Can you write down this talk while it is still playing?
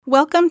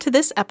Welcome to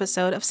this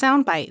episode of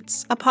Sound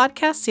Bites, a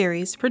podcast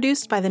series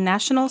produced by the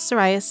National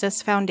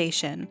Psoriasis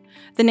Foundation,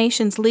 the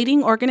nation's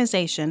leading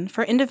organization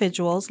for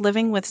individuals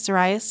living with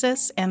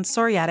psoriasis and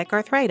psoriatic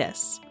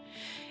arthritis.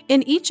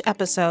 In each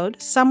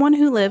episode, someone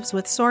who lives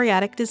with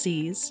psoriatic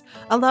disease,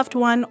 a loved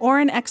one, or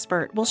an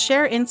expert will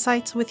share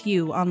insights with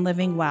you on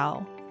living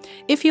well.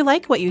 If you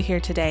like what you hear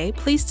today,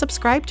 please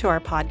subscribe to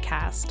our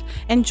podcast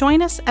and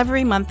join us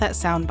every month at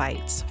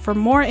Soundbites for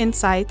more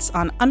insights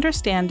on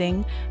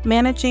understanding,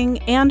 managing,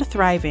 and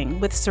thriving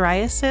with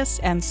psoriasis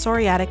and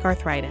psoriatic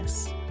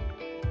arthritis.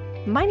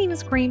 My name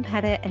is Corinne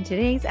Pettit, and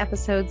today's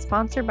episode,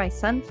 sponsored by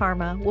Sun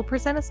Pharma, will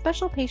present a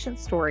special patient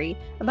story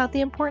about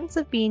the importance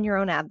of being your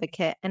own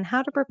advocate and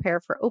how to prepare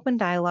for open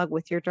dialogue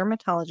with your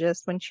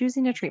dermatologist when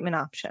choosing a treatment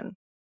option.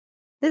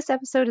 This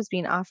episode is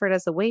being offered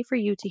as a way for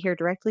you to hear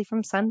directly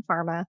from Sun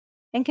Pharma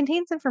and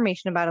contains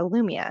information about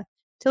Ilumya,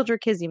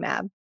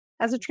 tildrakizumab,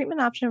 as a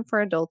treatment option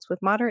for adults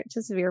with moderate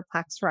to severe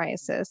plaque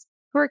psoriasis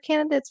who are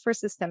candidates for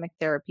systemic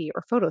therapy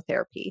or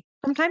phototherapy.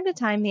 From time to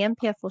time, the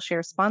NPF will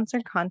share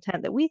sponsored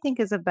content that we think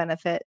is of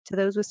benefit to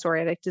those with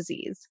psoriatic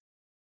disease.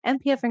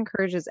 NPF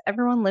encourages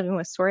everyone living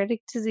with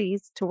psoriatic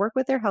disease to work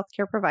with their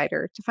healthcare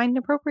provider to find an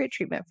appropriate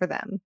treatment for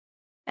them.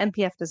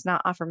 NPF does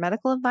not offer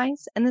medical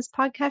advice, and this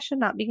podcast should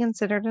not be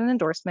considered an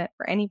endorsement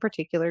for any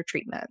particular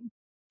treatment.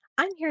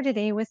 I'm here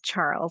today with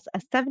Charles, a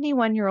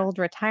 71-year-old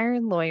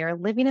retired lawyer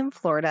living in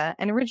Florida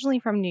and originally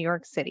from New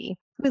York City,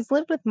 who has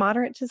lived with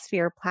moderate to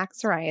severe plaque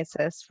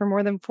psoriasis for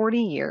more than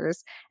 40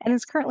 years and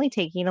is currently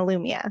taking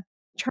Ilumya.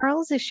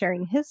 Charles is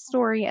sharing his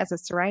story as a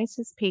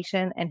psoriasis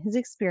patient and his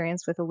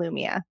experience with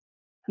Ilumya.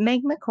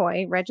 Meg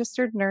McCoy,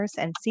 registered nurse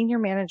and senior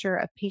manager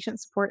of patient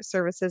support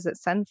services at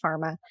Sun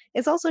Pharma,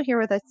 is also here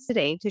with us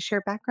today to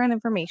share background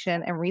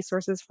information and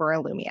resources for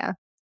Ilumya.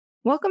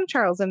 Welcome,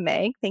 Charles and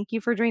Meg. Thank you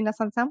for joining us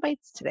on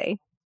Soundbites today.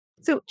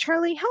 So,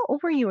 Charlie, how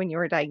old were you when you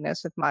were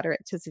diagnosed with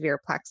moderate to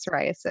severe plaque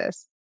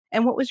psoriasis?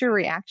 And what was your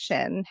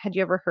reaction? Had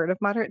you ever heard of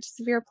moderate to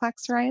severe plaque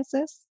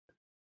psoriasis?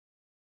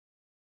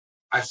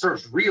 I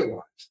first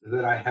realized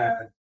that I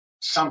had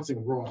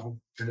something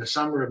wrong in the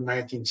summer of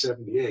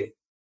 1978.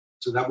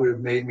 So that would have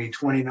made me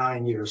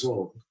 29 years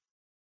old.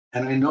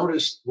 And I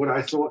noticed what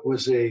I thought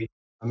was a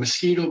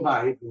mosquito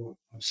bite of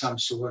some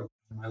sort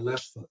on my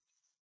left foot.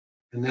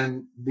 And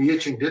then the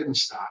itching didn't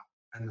stop.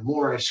 And the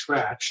more I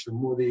scratched, the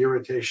more the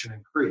irritation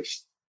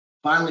increased.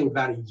 Finally,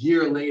 about a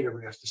year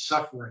later, after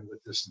suffering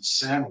with this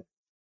insanity,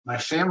 my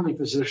family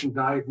physician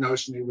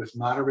diagnosed me with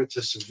moderate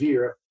to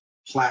severe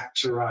plaque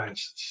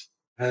psoriasis.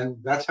 And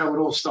that's how it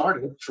all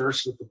started,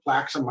 first with the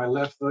plaques on my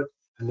left foot,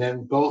 and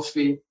then both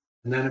feet.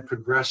 And then it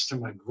progressed to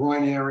my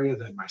groin area,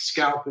 then my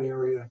scalp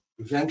area.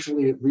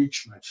 Eventually, it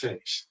reached my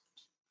face.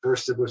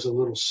 First, it was a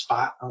little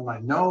spot on my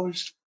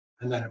nose,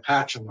 and then a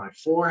patch on my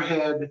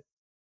forehead.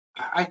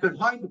 I could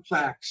hide the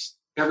plaques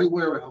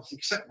everywhere else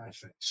except my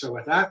face. So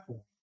at that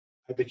point,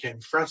 I became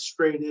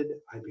frustrated,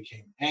 I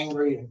became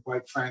angry, and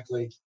quite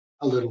frankly,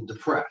 a little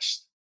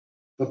depressed.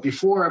 But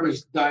before I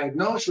was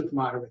diagnosed with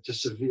moderate to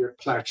severe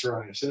plaque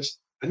psoriasis,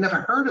 I'd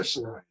never heard of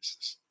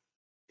psoriasis.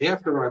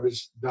 After I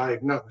was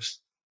diagnosed,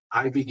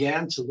 I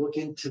began to look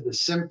into the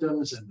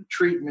symptoms and the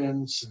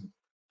treatments and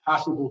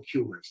possible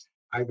cures.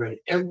 I read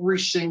every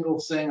single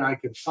thing I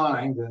could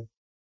find, and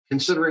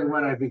considering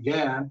when I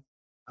began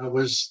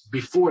was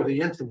before the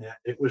internet,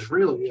 it was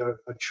really a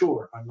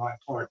chore on my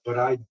part, but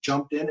I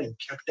jumped in and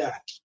kept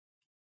at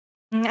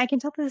it. I can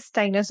tell this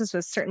diagnosis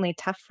was certainly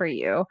tough for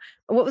you.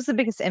 What was the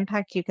biggest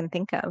impact you can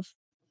think of?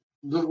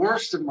 The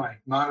worst of my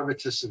moderate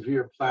to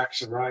severe plaque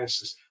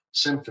psoriasis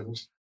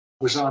symptoms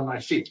was on my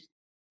feet.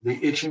 The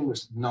itching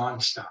was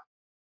nonstop.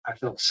 I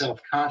felt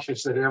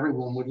self-conscious that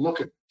everyone would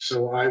look at me.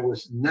 So I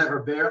was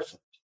never barefoot,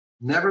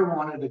 never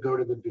wanted to go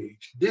to the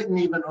beach, didn't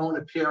even own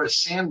a pair of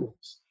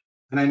sandals.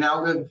 And I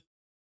now live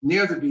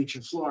near the beach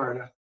in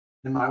Florida,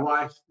 and my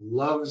wife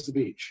loves the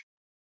beach.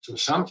 So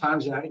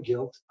sometimes out of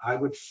guilt, I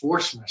would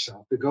force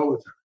myself to go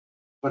with her,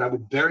 but I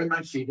would bury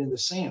my feet in the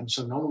sand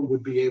so no one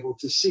would be able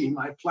to see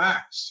my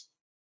plaques.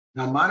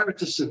 Now, moderate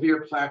to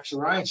severe plaque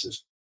psoriasis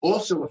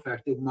also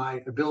affected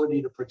my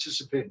ability to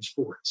participate in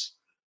sports.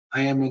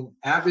 I am an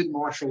avid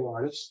martial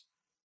artist,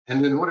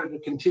 and in order to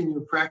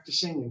continue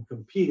practicing and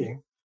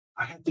competing,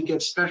 I had to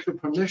get special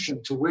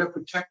permission to wear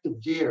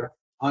protective gear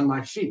on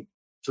my feet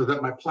so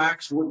that my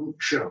plaques wouldn't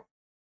show.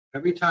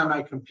 Every time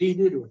I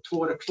competed or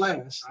taught a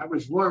class, I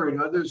was worried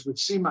others would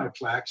see my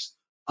plaques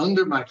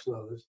under my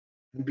clothes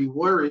and be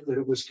worried that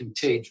it was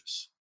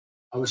contagious.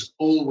 I was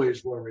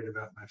always worried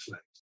about my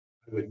flakes.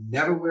 I would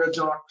never wear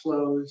dark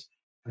clothes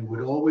and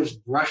would always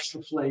brush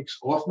the flakes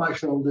off my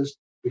shoulders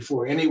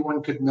before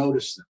anyone could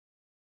notice them.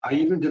 I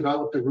even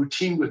developed a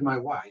routine with my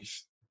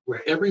wife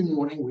where every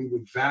morning we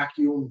would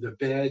vacuum the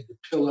bed, the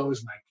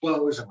pillows, my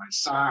clothes, and my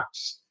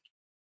socks.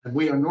 And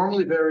we are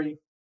normally very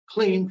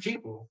clean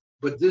people,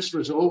 but this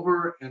was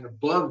over and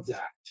above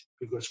that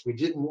because we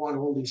didn't want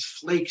all these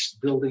flakes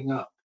building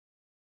up.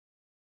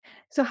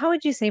 So how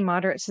would you say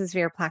moderate to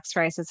severe plaque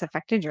psoriasis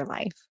affected your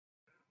life?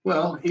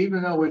 Well,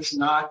 even though it's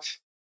not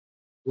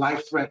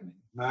life-threatening,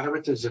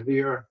 moderate to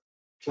severe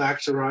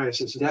plaque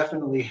psoriasis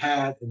definitely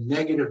had a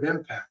negative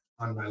impact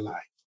on my life.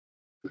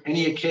 For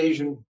any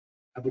occasion,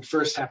 I would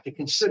first have to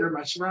consider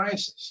my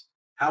psoriasis.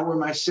 How are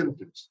my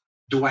symptoms?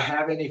 Do I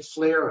have any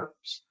flare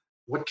ups?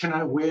 What can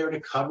I wear to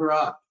cover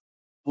up?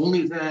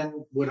 Only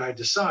then would I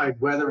decide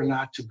whether or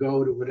not to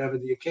go to whatever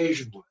the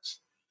occasion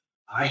was.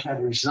 I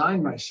had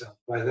resigned myself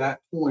by that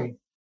point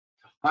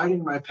to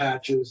hiding my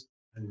patches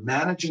and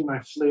managing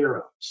my flare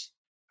ups.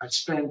 I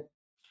spent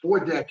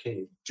 4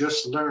 decades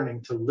just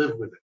learning to live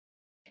with it.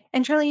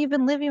 And Charlie, you've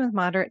been living with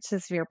moderate to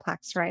severe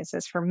plaque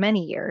psoriasis for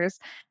many years.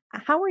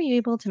 How were you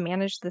able to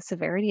manage the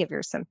severity of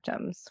your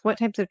symptoms? What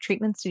types of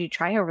treatments did you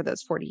try over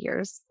those 40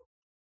 years?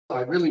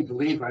 I really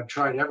believe I've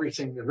tried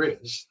everything there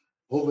is.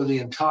 Over the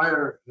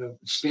entire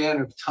span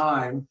of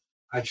time,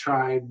 I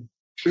tried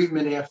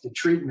treatment after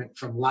treatment,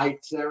 from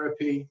light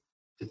therapy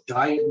to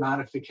diet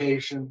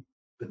modification,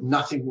 but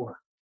nothing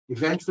worked.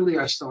 Eventually,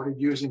 I started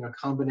using a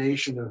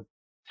combination of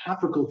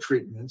topical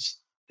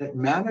treatments that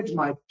managed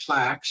my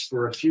plaques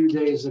for a few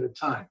days at a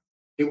time.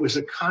 It was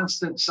a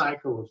constant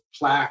cycle of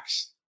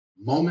plaques,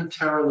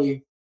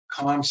 momentarily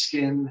calm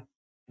skin,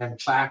 and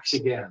plaques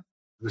again.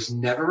 There was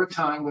never a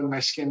time when my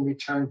skin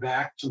returned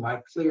back to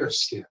my clear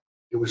skin.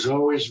 It was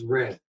always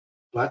red,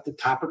 but the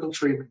topical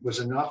treatment was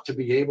enough to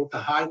be able to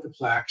hide the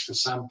plaques for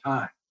some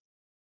time.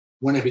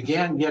 When I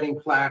began getting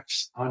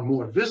plaques on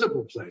more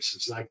visible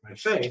places like my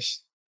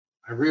face,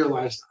 I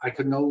realized I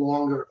could no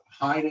longer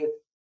hide it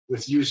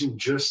with using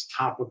just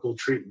topical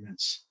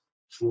treatments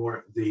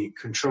for the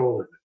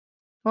control of it.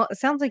 Well, it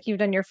sounds like you've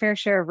done your fair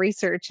share of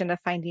research into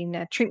finding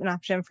a treatment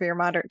option for your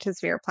moderate to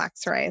severe plaque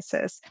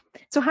psoriasis.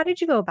 So, how did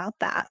you go about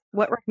that?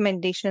 What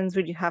recommendations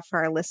would you have for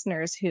our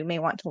listeners who may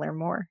want to learn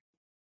more?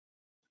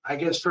 I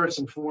guess first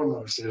and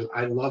foremost is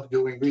I love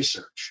doing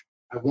research.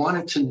 I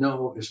wanted to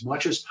know as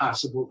much as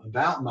possible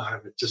about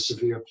moderate to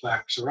severe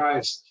plaque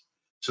psoriasis.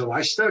 So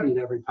I studied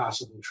every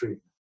possible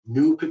treatment,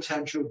 new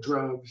potential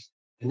drugs,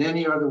 and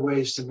any other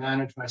ways to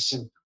manage my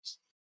symptoms.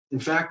 In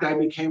fact, I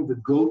became the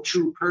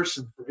go-to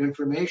person for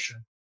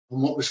information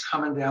on what was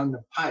coming down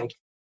the pike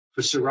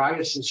for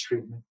psoriasis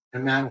treatment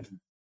and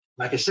management.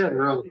 Like I said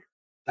earlier,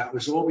 that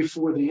was all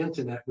before the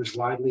internet was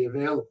widely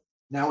available.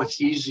 Now it's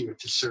easier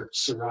to search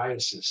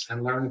psoriasis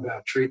and learn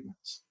about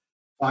treatments,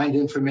 find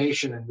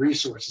information and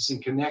resources,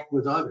 and connect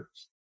with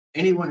others.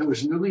 Anyone who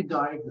is newly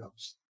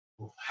diagnosed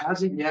who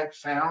hasn't yet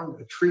found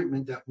a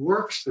treatment that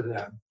works for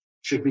them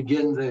should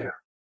begin there.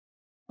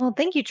 Well,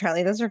 thank you,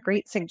 Charlie. Those are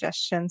great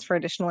suggestions for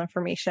additional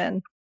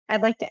information.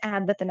 I'd like to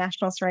add that the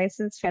National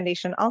Psoriasis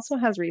Foundation also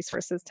has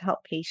resources to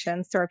help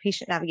patients through our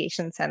Patient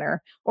Navigation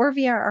Center or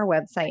via our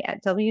website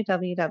at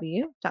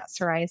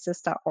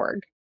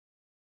www.psoriasis.org.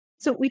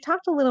 So, we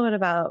talked a little bit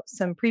about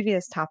some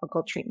previous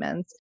topical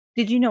treatments.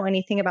 Did you know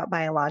anything about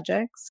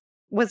biologics?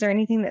 Was there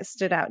anything that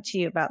stood out to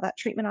you about that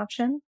treatment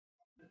option?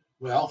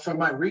 Well, from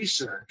my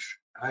research,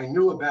 I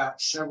knew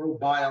about several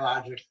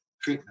biologic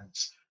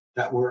treatments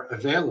that were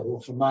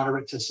available for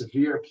moderate to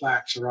severe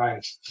plaque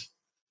psoriasis.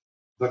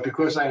 But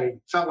because I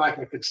felt like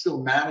I could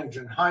still manage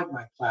and hide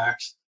my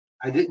plaques,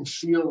 I didn't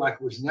feel like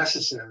it was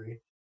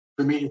necessary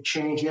for me to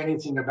change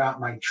anything about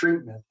my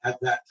treatment at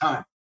that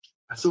time.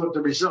 I thought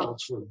the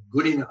results were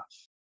good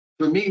enough.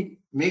 For me,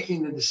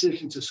 making the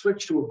decision to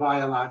switch to a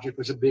biologic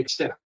was a big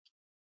step.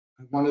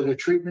 I wanted a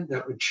treatment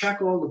that would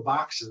check all the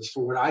boxes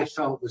for what I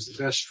felt was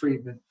the best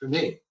treatment for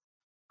me.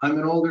 I'm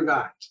an older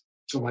guy,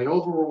 so my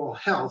overall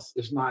health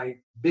is my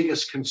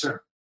biggest concern.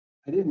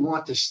 I didn't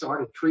want to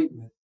start a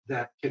treatment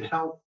that could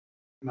help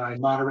my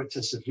moderate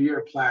to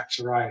severe plaque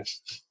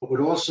psoriasis, but would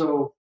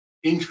also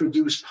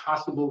introduce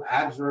possible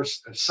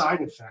adverse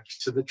side effects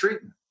to the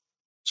treatment.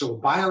 So a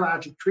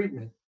biologic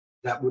treatment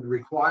that would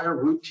require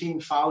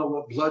routine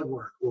follow-up blood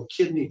work or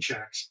kidney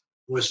checks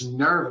was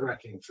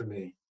nerve-wracking for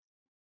me.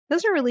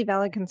 Those are really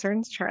valid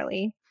concerns,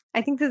 Charlie.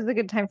 I think this is a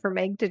good time for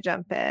Meg to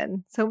jump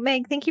in. So,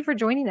 Meg, thank you for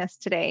joining us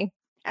today.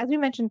 As we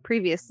mentioned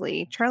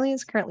previously, Charlie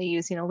is currently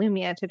using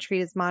Illumia to treat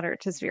his moderate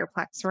to severe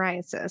plaque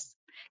psoriasis.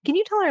 Can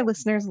you tell our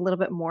listeners a little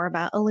bit more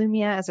about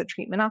Illumia as a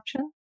treatment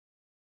option?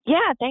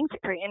 Yeah, thanks,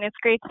 Corinne. It's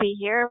great to be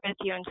here with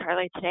you and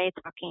Charlie today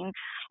talking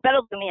about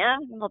Illumia, a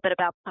little bit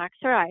about plaque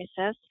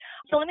psoriasis.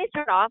 So let me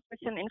start off with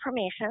some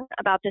information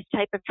about this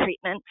type of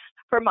treatment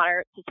for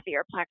moderate to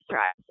severe plaque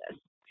psoriasis.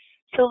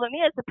 So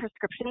Illumia is a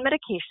prescription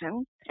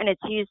medication, and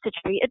it's used to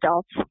treat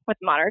adults with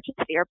moderate to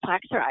severe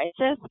plaque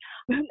psoriasis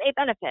who may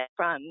benefit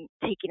from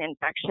taking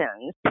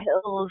injections,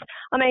 pills,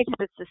 any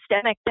type of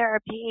systemic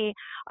therapy,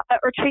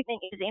 or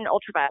treatment using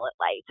ultraviolet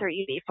light or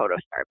UV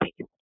phototherapy.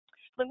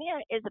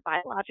 Illumia is a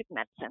biologic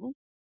medicine,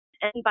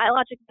 and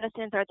biologic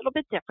medicines are a little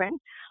bit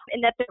different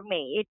in that they're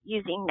made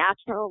using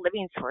natural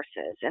living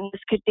sources, and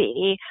this could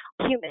be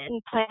human,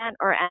 plant,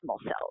 or animal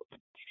cells.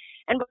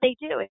 And what they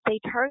do is they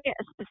target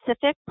a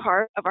specific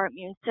part of our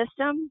immune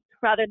system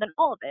rather than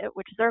all of it,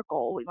 which is our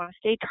goal. We want to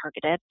stay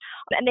targeted,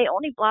 and they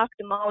only block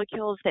the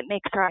molecules that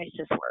make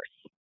psoriasis worse.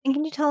 And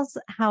can you tell us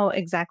how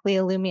exactly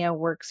Illumia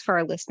works for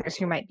our listeners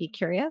who might be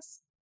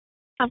curious?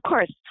 Of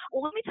course.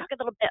 Well, let me talk a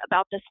little bit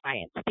about the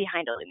science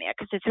behind Illumia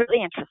because it's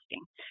really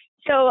interesting.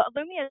 So,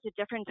 Illumia is a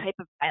different type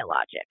of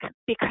biologic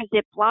because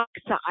it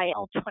blocks the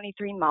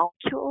IL-23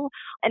 molecule.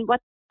 And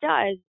what it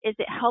does is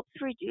it helps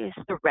reduce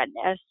the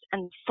redness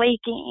and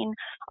flaking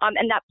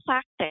and that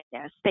plaque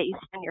thickness that you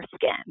see on your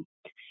skin.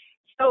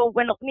 So,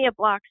 when Illumia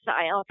blocks the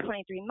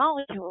IL-23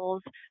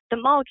 molecules, the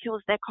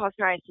molecules that cause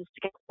psoriasis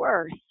to get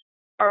worse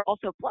are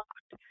also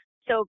blocked.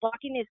 So,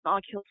 blocking these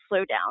molecules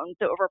slow down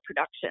the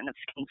overproduction of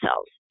skin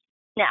cells.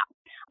 Now,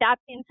 that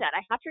being said,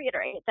 I have to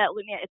reiterate that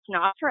Illumia, it's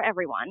not for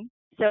everyone.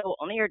 So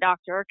only your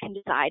doctor can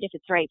decide if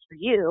it's right for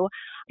you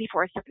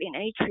before starting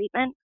any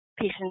treatment.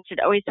 Patients should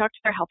always talk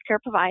to their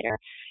healthcare provider.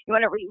 You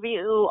want to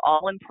review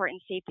all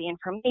important safety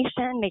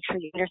information, make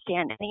sure you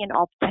understand any and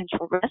all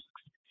potential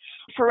risks.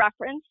 For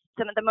reference,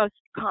 some of the most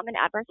common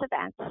adverse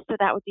events, so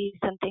that would be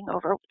something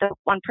over the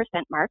 1%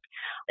 mark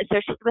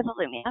associated with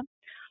Illumia,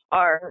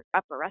 are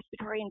upper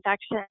respiratory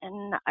infection,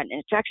 an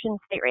injection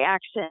site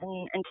reaction,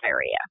 and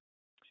diarrhea.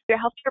 Your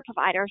healthcare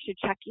provider should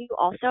check you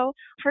also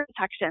for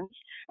infections,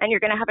 and you're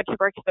going to have a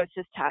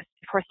tuberculosis test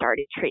before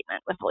starting treatment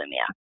with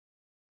Illumia.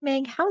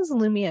 Meg, how is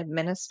Illumia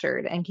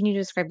administered, and can you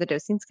describe the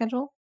dosing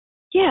schedule?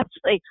 Yeah,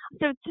 absolutely.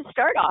 So to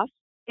start off,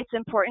 it's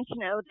important to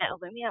know that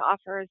Illumia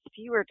offers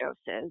fewer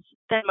doses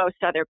than most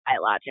other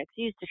biologics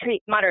used to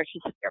treat moderate to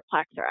severe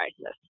plaque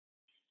psoriasis.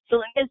 So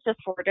Illumia is just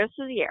 4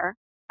 doses a year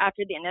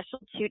after the initial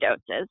 2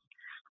 doses.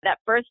 That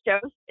first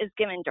dose is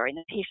given during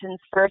the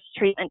patient's first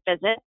treatment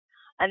visit,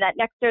 and that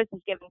next dose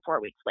is given 4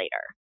 weeks later.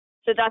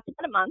 So that's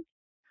about a month.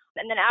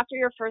 And then after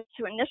your first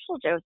 2 initial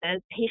doses,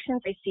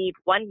 patients receive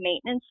 1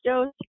 maintenance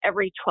dose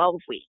every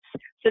 12 weeks.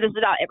 So this is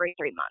about every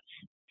 3 months.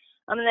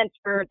 And then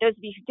for those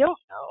of you who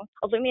don't know,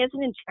 Illumia is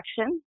an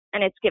injection,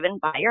 and it's given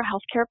by your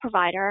healthcare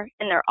provider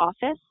in their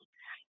office.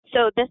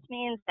 So this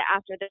means that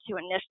after the 2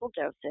 initial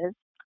doses,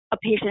 a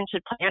patient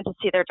should plan to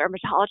see their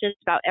dermatologist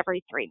about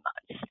every 3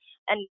 months,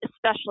 and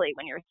especially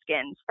when your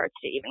skin starts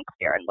to even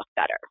clear and look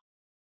better.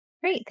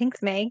 Great,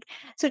 thanks, Meg.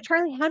 So,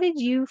 Charlie, how did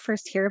you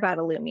first hear about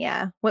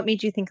Illumia? What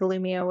made you think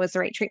Illumia was the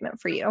right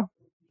treatment for you?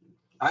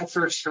 I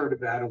first heard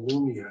about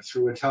Illumia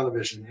through a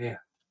television ad.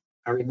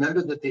 I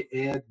remember that the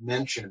ad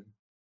mentioned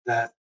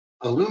that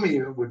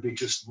Illumia would be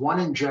just 1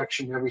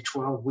 injection every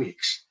 12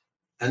 weeks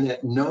and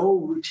that no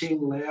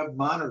routine lab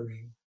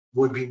monitoring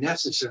would be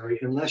necessary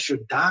unless your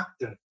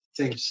doctor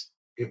thinks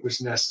it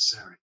was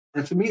necessary.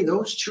 And for me,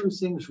 those 2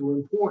 things were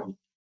important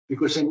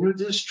because I knew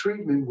this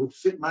treatment would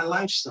fit my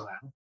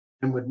lifestyle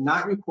and would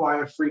not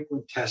require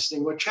frequent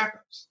testing or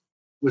checkups.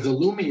 With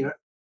Illumia,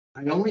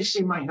 I only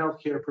see my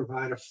healthcare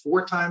provider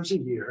 4 times a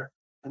year.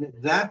 And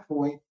at that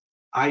point,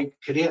 I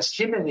could ask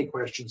him any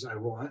questions I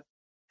want.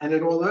 And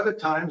at all other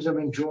times, I'm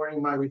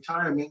enjoying my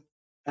retirement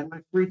and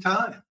my free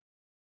time.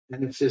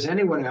 And if there's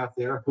anyone out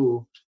there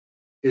who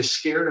is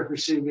scared of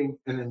receiving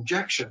an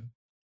injection,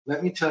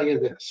 let me tell you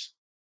this.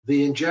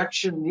 The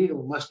injection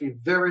needle must be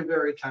very,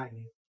 very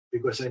tiny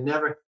because I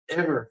never,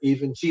 ever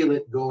even feel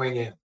it going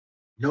in.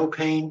 No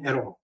pain at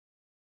all.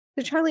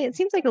 So, Charlie, it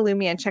seems like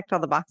Illumia checked all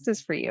the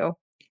boxes for you.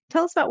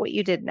 Tell us about what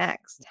you did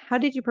next. How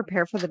did you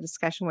prepare for the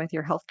discussion with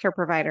your healthcare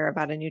provider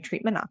about a new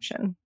treatment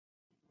option?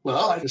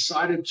 Well, I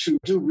decided to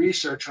do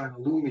research on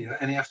Illumia,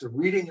 and after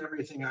reading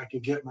everything I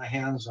could get my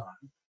hands on,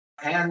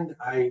 and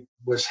I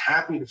was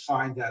happy to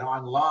find that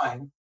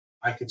online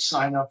I could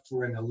sign up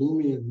for an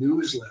Illumia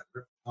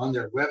newsletter on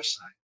their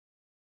website.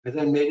 I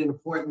then made an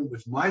appointment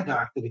with my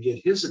doctor to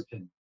get his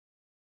opinion.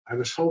 I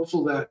was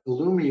hopeful that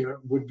Illumia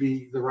would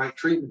be the right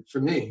treatment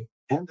for me,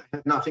 and I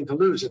had nothing to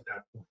lose at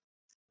that point.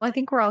 Well, I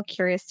think we're all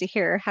curious to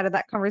hear, how did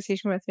that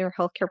conversation with your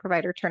healthcare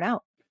provider turn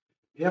out?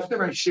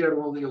 After I shared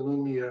all the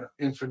Illumia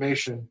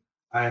information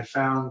I had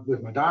found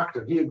with my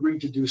doctor, he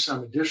agreed to do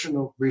some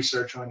additional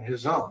research on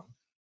his own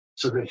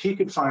so that he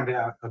could find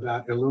out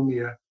about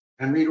Illumia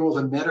and read all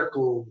the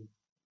medical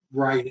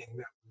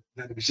writing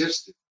that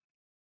existed,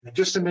 and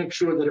just to make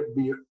sure that it would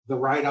be the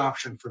right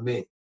option for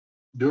me.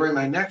 During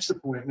my next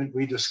appointment,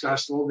 we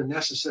discussed all the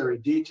necessary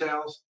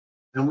details,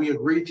 and we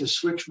agreed to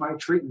switch my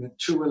treatment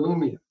to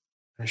Illumia.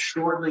 And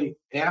shortly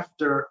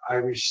after I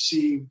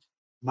received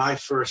my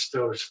first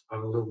dose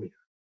of Illumia.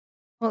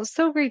 Well, it's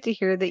so great to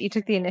hear that you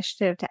took the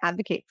initiative to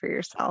advocate for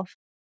yourself.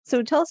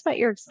 So, tell us about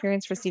your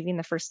experience receiving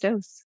the first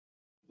dose.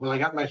 Well, I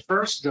got my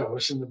first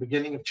dose in the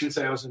beginning of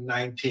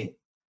 2019.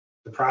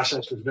 The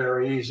process was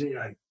very easy.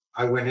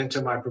 I went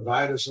into my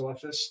provider's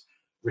office,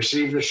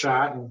 received a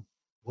shot, and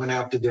went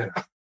out to dinner.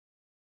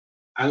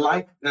 I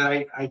like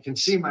that I can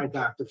see my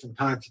doctor from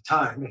time to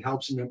time. It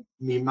helps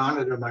me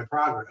monitor my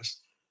progress,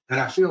 and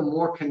I feel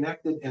more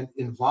connected and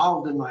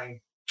involved in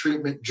my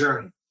treatment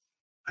journey.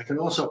 I can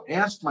also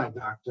ask my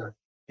doctor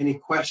any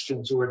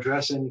questions or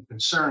address any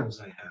concerns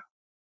I have.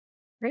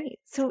 Great.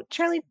 So,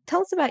 Charlie,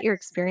 tell us about your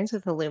experience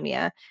with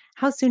Illumia.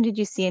 How soon did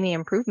you see any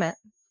improvement?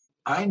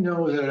 I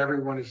know that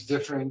everyone is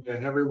different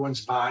and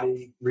everyone's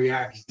body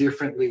reacts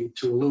differently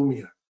to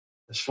Illumia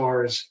as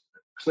far as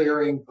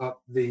clearing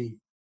up the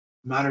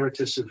moderate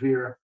to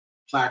severe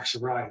plaque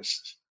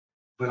psoriasis.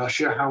 But I'll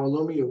share how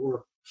Illumia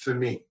worked for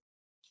me.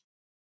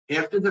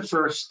 After the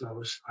first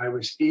dose, I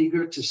was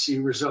eager to see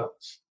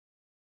results.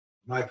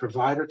 My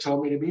provider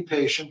told me to be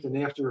patient, and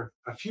after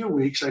a few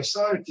weeks, I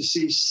started to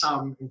see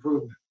some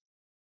improvement.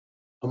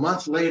 A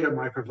month later,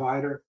 my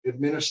provider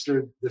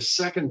administered the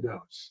second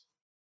dose,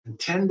 and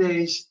 10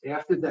 days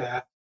after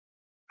that,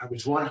 I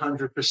was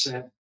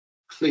 100%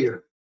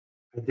 clear.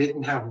 I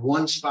didn't have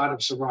one spot of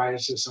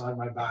psoriasis on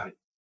my body.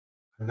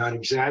 I'm not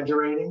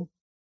exaggerating,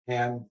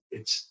 and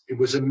it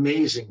was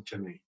amazing to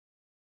me.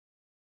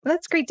 Well,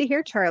 that's great to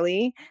hear,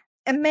 Charlie.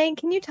 And Meg,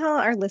 can you tell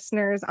our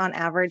listeners on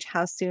average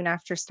how soon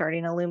after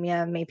starting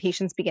Ilumya may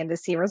patients begin to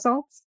see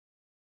results?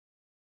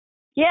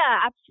 Yeah,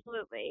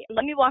 absolutely.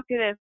 Let me walk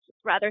through this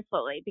rather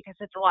slowly because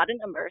it's a lot of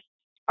numbers.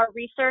 Our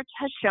research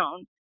has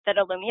shown that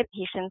Ilumya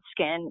patients'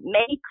 skin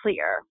may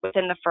clear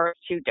within the first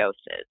 2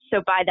 doses,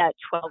 so by that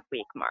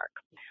 12-week mark,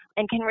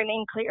 and can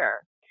remain clear.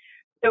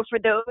 So for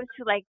those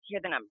who like to hear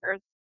the numbers,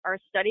 our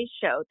studies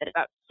show that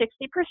about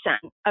 60%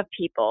 of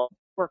people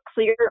were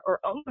clear or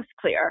almost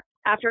clear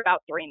after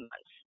about 3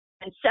 months,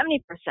 and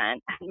 70% had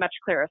much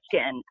clearer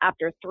skin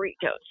after 3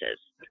 doses,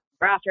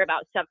 or after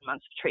about 7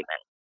 months of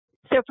treatment.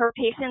 So for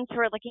patients who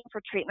are looking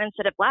for treatments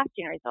that have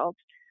lasting results,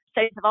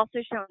 studies have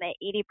also shown that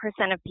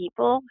 80% of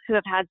people who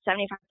have had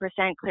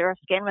 75% clearer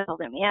skin with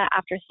Ilumya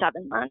after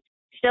 7 months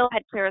still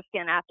had clearer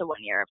skin at the 1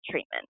 year of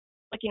treatment.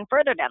 Looking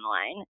further down the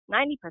line,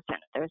 90%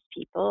 of those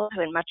people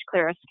who had much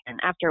clearer skin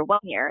after 1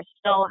 year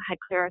still had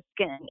clearer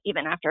skin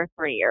even after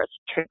 3 years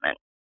of treatment.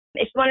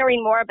 If you want to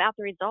read more about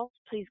the results,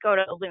 please go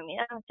to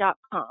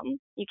Ilumya.com.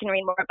 You can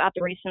read more about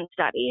the recent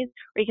studies,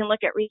 or you can look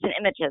at recent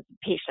images of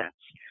patients.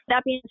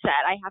 That being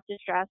said, I have to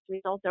stress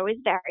results always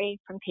vary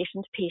from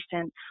patient to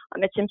patient.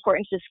 It's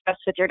important to discuss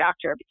with your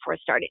doctor before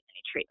starting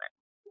any treatment.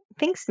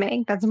 Thanks,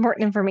 Meg. That's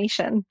important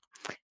information.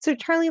 So,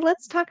 Charlie,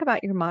 let's talk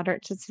about your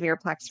moderate to severe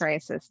plaque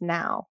psoriasis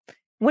now.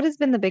 What has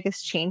been the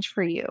biggest change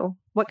for you?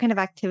 What kind of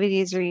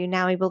activities are you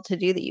now able to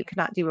do that you could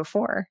not do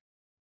before?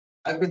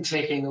 I've been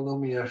taking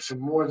Ilumya for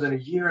more than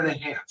 1.5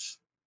 years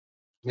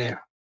now,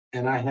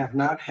 and I have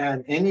not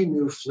had any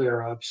new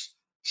flare-ups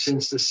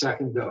since the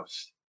second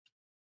dose.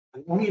 I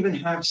don't even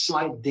have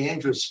slight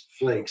dandruff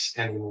flakes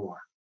anymore.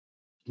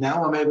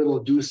 Now I'm able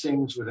to do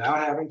things without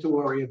having to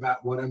worry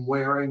about what I'm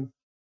wearing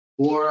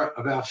or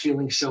about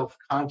feeling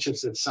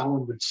self-conscious that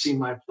someone would see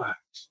my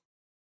plaques.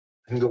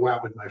 I can go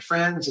out with my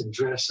friends and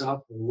dress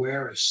up and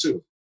wear a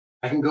suit.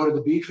 I can go to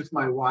the beach with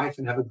my wife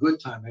and have a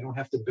good time. I don't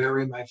have to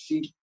bury my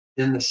feet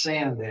in the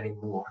sand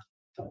anymore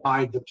to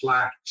hide the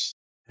plaques.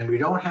 And we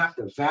don't have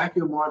to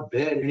vacuum our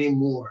bed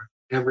anymore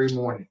every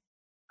morning.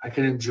 I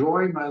can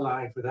enjoy my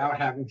life without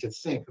having to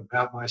think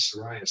about my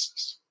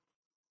psoriasis.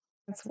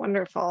 That's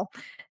wonderful.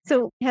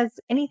 So, has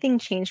anything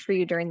changed for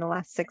you during the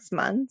last 6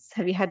 months?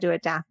 Have you had to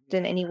adapt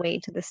in any way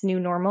to this new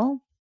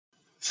normal?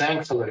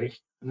 Thankfully,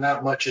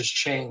 not much has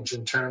changed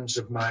in terms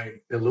of my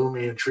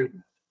Ilumya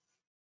treatment.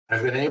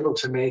 I've been able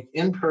to make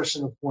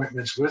in-person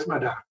appointments with my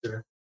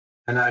doctor,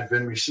 and I've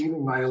been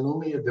receiving my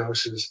Ilumya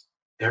doses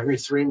every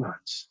 3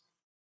 months.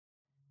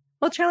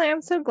 Well, Charlie,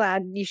 I'm so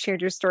glad you shared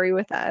your story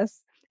with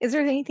us. Is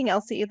there anything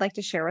else that you'd like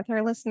to share with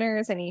our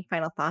listeners? Any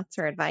final thoughts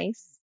or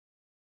advice?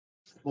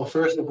 Well,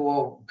 first of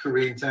all,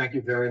 Corinne, thank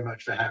you very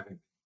much for having me.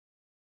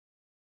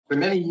 For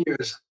many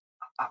years,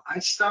 I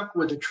stuck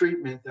with a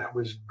treatment that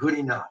was good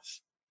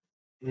enough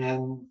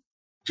and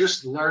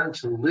just learned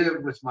to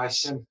live with my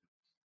symptoms.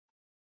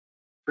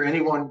 For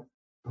anyone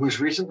who's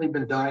recently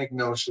been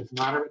diagnosed with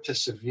moderate to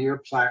severe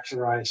plaque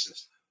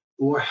psoriasis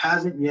or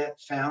hasn't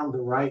yet found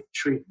the right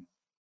treatment,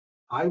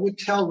 I would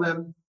tell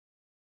them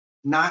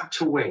not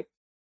to wait,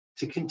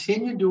 to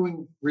continue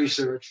doing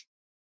research,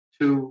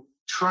 to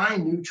try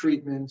new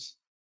treatments,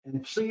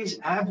 and please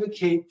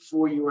advocate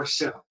for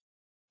yourself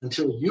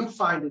until you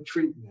find a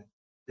treatment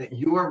that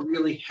you are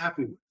really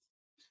happy with.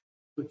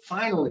 But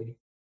finally,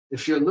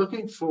 if you're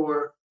looking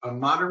for a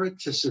moderate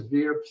to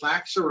severe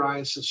plaque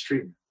psoriasis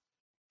treatment,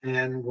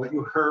 and what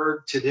you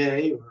heard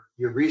today or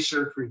your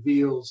research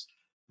reveals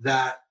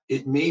that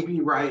it may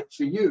be right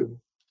for you,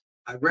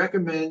 I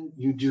recommend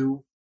you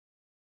do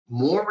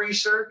more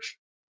research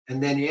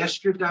and then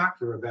ask your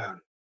doctor about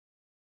it.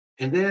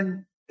 And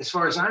then, as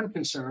far as I'm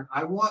concerned,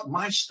 I want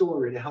my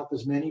story to help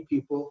as many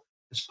people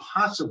as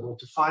possible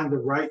to find the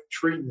right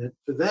treatment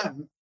for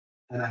them.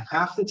 And I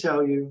have to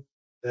tell you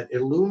that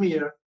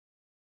Ilumya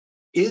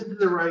is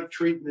the right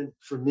treatment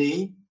for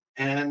me,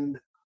 and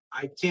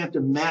I can't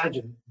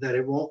imagine that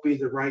it won't be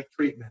the right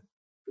treatment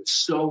for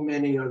so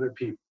many other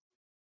people.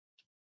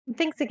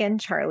 Thanks again,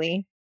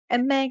 Charlie.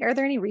 And Meg, are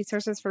there any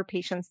resources for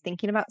patients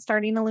thinking about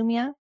starting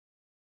Ilumya?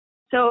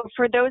 So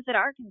for those that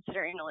are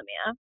considering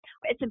Ilumya,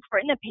 it's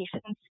important that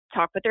patients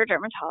talk with their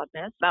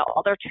dermatologist about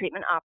all their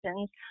treatment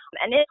options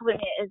and if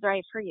Ilumya is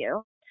right for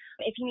you.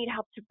 If you need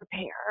help to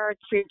prepare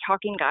for your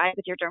talking guide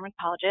with your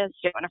dermatologist,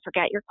 you don't want to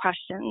forget your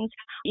questions,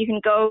 you can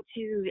go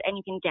to and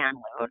you can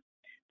download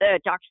the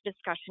doctor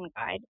discussion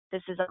guide.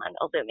 This is on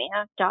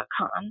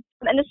Ilumya.com.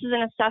 And this is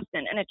an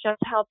assessment, and it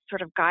just helps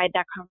sort of guide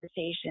that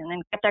conversation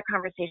and get that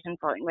conversation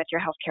flowing with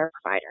your healthcare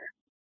provider.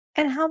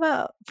 And how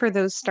about for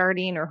those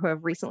starting or who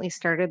have recently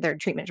started their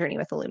treatment journey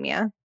with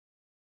Ilumya?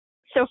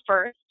 So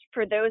first,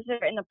 for those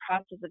that are in the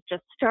process of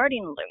just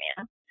starting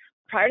Ilumya,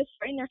 prior to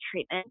starting their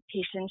treatment,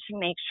 patients should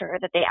make sure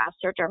that they ask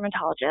their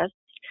dermatologist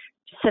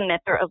to submit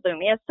their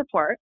Ilumya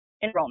support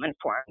enrollment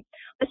form.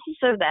 This is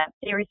so that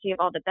they receive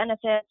all the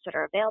benefits that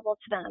are available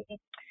to them.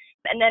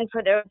 And then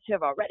for those who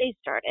have already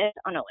started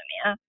on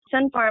Ilumya,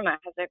 Sun Pharma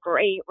has a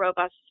great,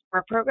 robust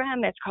support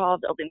program. It's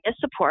called Ilumya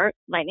Support,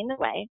 Lighting the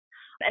Way.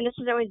 And this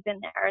has always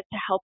been there to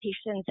help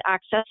patients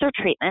access their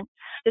treatment.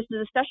 This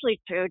is especially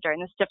true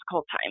during this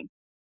difficult time.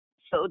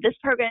 So this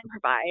program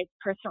provides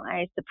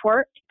personalized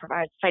support,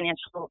 provides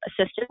financial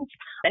assistance,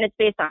 and it's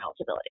based on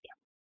eligibility.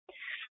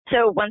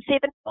 So once they've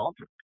enrolled,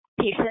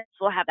 patients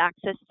will have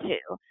access to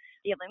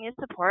the Ilumya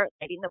Support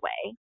Lighting the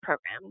Way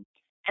program.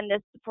 And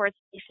this supports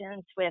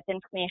patients with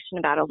information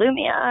about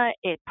Ilumya.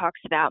 It talks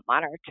about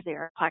moderate to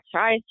severe plaque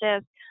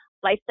psoriasis,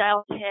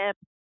 lifestyle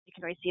tips. You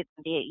can receive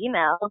them via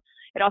email.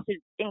 It also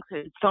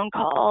includes phone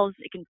calls.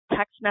 It can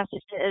text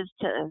messages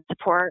to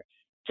support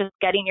just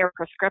getting your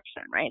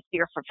prescription, right? So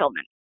your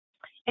fulfillment.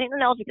 And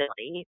in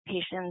eligibility,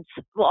 patients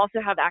will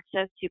also have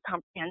access to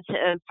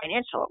comprehensive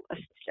financial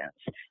assistance.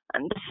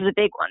 And this is a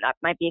big one that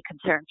might be a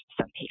concern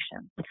for some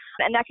patients.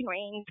 And that can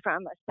range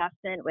from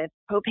assessment with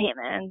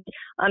co-payment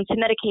to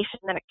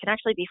medication that can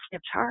actually be free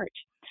of charge.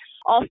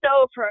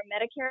 Also, for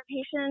Medicare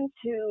patients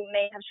who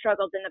may have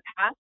struggled in the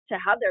past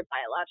to have their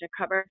biologic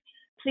covered,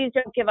 please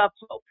don't give up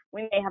hope.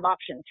 We may have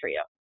options for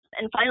you.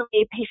 And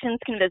finally,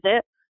 patients can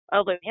visit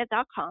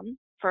Ilumya.com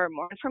for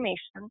more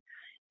information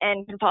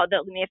and can follow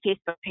the Ilumya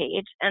Facebook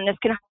page. And this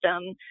can help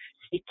them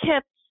see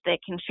tips, they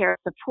can share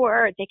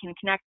support, they can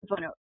connect with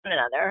one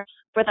another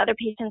with other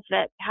patients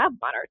that have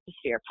moderate to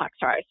severe plaque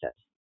psoriasis.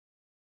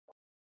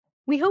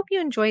 We hope you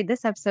enjoyed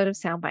this episode of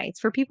Soundbites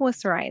for people with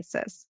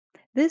psoriasis.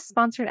 This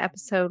sponsored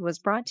episode was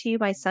brought to you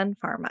by Sun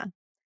Pharma.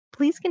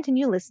 Please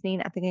continue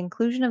listening at the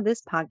conclusion of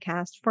this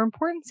podcast for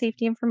important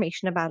safety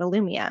information about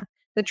Ilumya,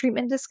 the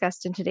treatment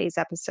discussed in today's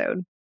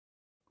episode.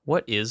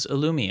 What is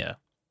Ilumya?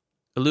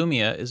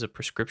 Ilumya is a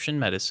prescription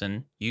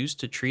medicine used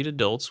to treat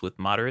adults with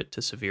moderate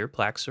to severe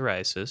plaque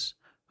psoriasis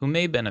who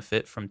may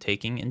benefit from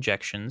taking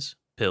injections,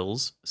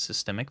 pills,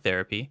 systemic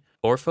therapy,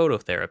 or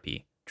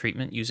phototherapy,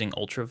 treatment using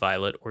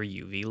ultraviolet or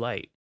UV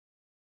light.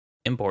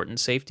 Important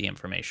safety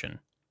information.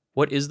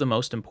 What is the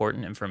most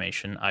important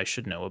information I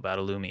should know about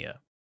Ilumya?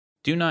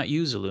 Do not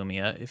use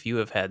Ilumya if you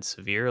have had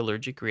severe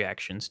allergic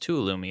reactions to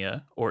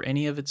Ilumya or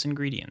any of its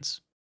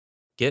ingredients.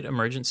 Get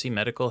emergency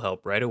medical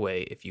help right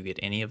away if you get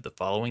any of the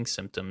following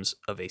symptoms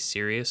of a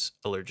serious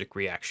allergic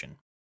reaction.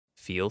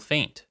 Feel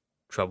faint,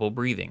 trouble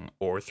breathing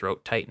or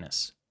throat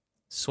tightness,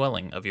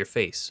 swelling of your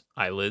face,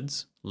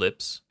 eyelids,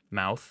 lips,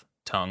 mouth,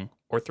 tongue,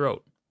 or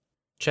throat,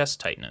 chest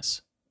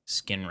tightness,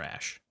 skin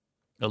rash.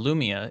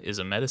 Ilumya is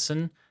a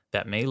medicine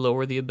that may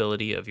lower the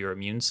ability of your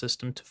immune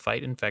system to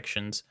fight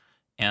infections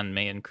and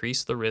may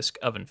increase the risk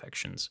of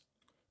infections.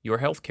 Your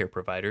healthcare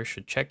provider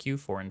should check you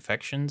for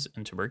infections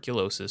and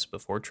tuberculosis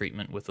before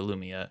treatment with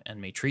Ilumya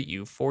and may treat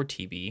you for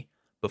TB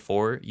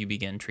before you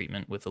begin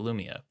treatment with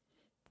Ilumya.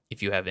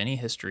 If you have any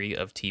history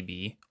of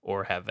TB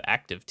or have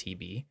active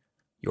TB,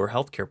 your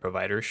healthcare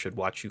provider should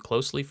watch you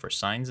closely for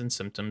signs and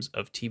symptoms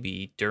of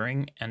TB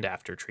during and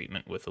after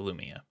treatment with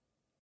Ilumya.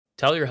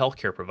 Tell your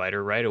healthcare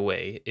provider right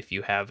away if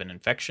you have an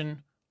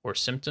infection or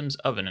symptoms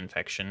of an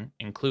infection,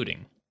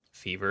 including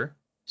fever,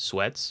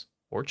 sweats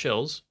or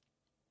chills,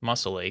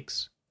 muscle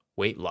aches,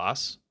 weight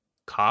loss,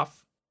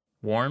 cough,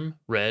 warm,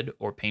 red,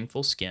 or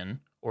painful skin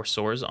or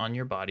sores on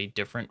your body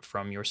different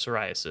from your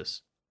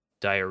psoriasis,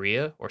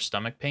 diarrhea or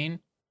stomach pain,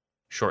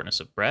 shortness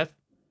of breath,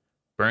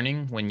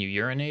 burning when you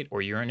urinate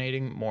or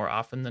urinating more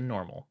often than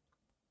normal,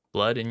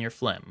 blood in your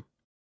phlegm.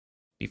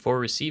 Before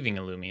receiving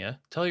Ilumya,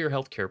 tell your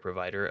healthcare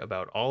provider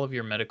about all of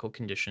your medical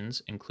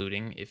conditions,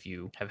 including if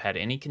you have had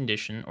any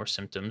condition or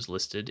symptoms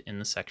listed in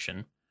the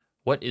section,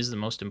 "What is the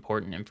most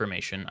important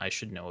information I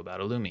should know about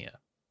Ilumya?"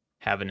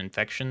 Have an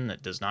infection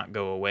that does not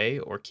go away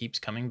or keeps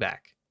coming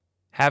back.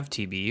 Have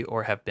TB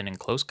or have been in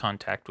close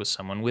contact with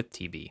someone with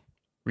TB.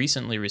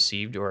 Recently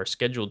received or are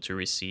scheduled to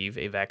receive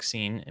a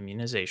vaccine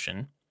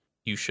immunization.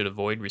 You should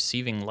avoid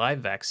receiving live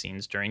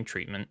vaccines during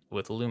treatment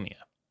with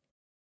Ilumya.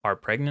 Are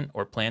pregnant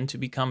or plan to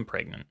become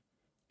pregnant.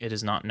 It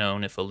is not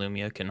known if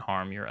Ilumya can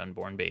harm your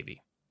unborn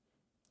baby.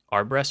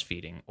 Are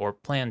breastfeeding or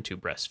plan to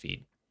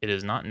breastfeed. It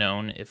is not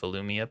known if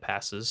Ilumya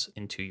passes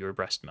into your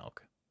breast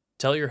milk.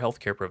 Tell your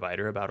healthcare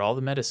provider about all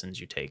the medicines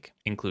you take,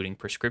 including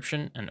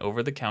prescription and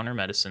over-the-counter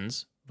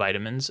medicines,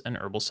 vitamins, and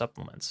herbal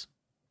supplements.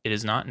 It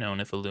is not known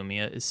if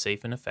Ilumya is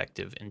safe and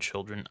effective in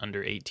children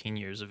under 18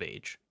 years of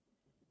age.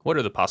 What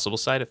are the possible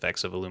side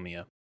effects of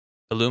Ilumya?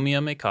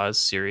 Ilumya may cause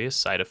serious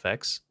side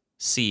effects.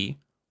 C.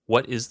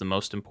 What is the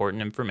most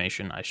important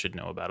information I should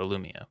know about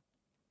Ilumya?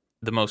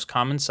 The most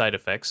common side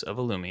effects of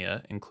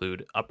Ilumya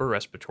include upper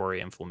respiratory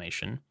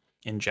inflammation,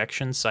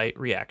 injection site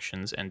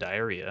reactions, and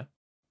diarrhea.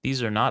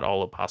 These are not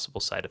all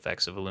possible side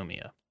effects of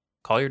Ilumya.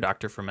 Call your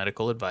doctor for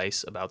medical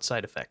advice about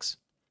side effects.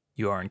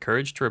 You are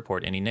encouraged to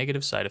report any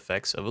negative side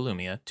effects of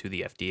Ilumya to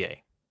the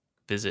FDA.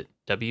 Visit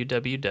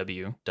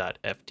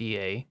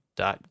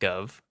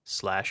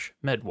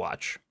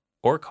www.fda.gov/medwatch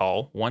or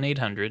call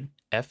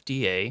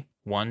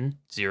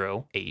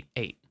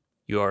 1-800-FDA-1088.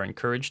 You are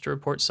encouraged to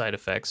report side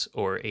effects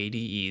or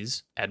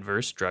ADEs,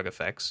 adverse drug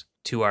effects,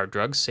 to our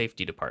Drug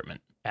Safety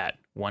Department at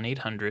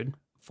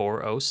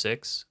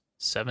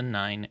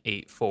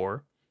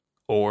 1-800-406-7984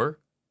 or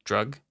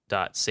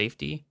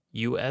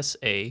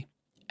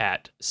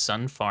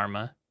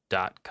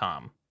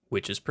drug.safetyusa@sunpharma.com,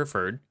 which is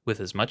preferred, with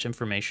as much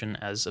information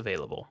as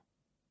available.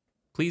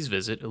 Please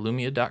visit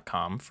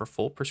Illumia.com for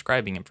full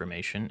prescribing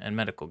information and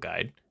medical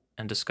guide,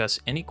 and discuss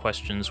any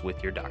questions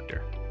with your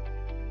doctor.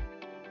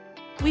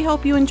 We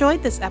hope you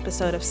enjoyed this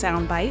episode of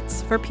Sound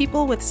Bites for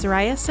people with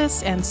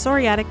psoriasis and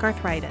psoriatic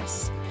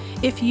arthritis.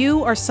 If you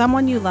or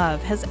someone you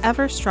love has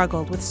ever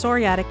struggled with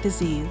psoriatic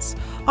disease,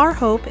 our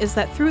hope is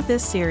that through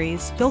this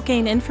series, you'll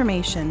gain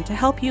information to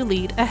help you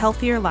lead a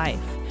healthier life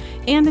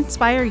and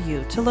inspire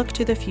you to look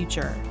to the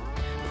future.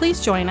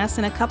 Please join us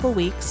in a couple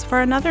weeks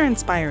for another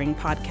inspiring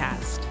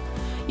podcast.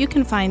 You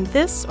can find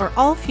this or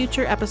all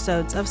future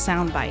episodes of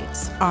Sound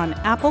Bites on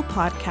Apple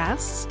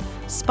Podcasts,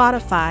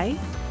 Spotify,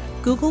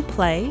 Google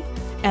Play,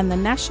 and the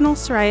National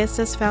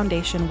Psoriasis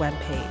Foundation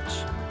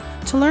webpage.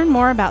 To learn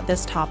more about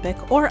this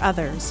topic or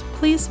others,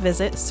 please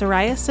visit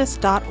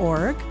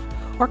psoriasis.org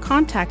or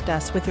contact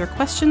us with your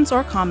questions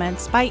or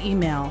comments by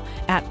email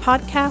at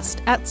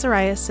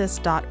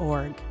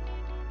podcast@psoriasis.org.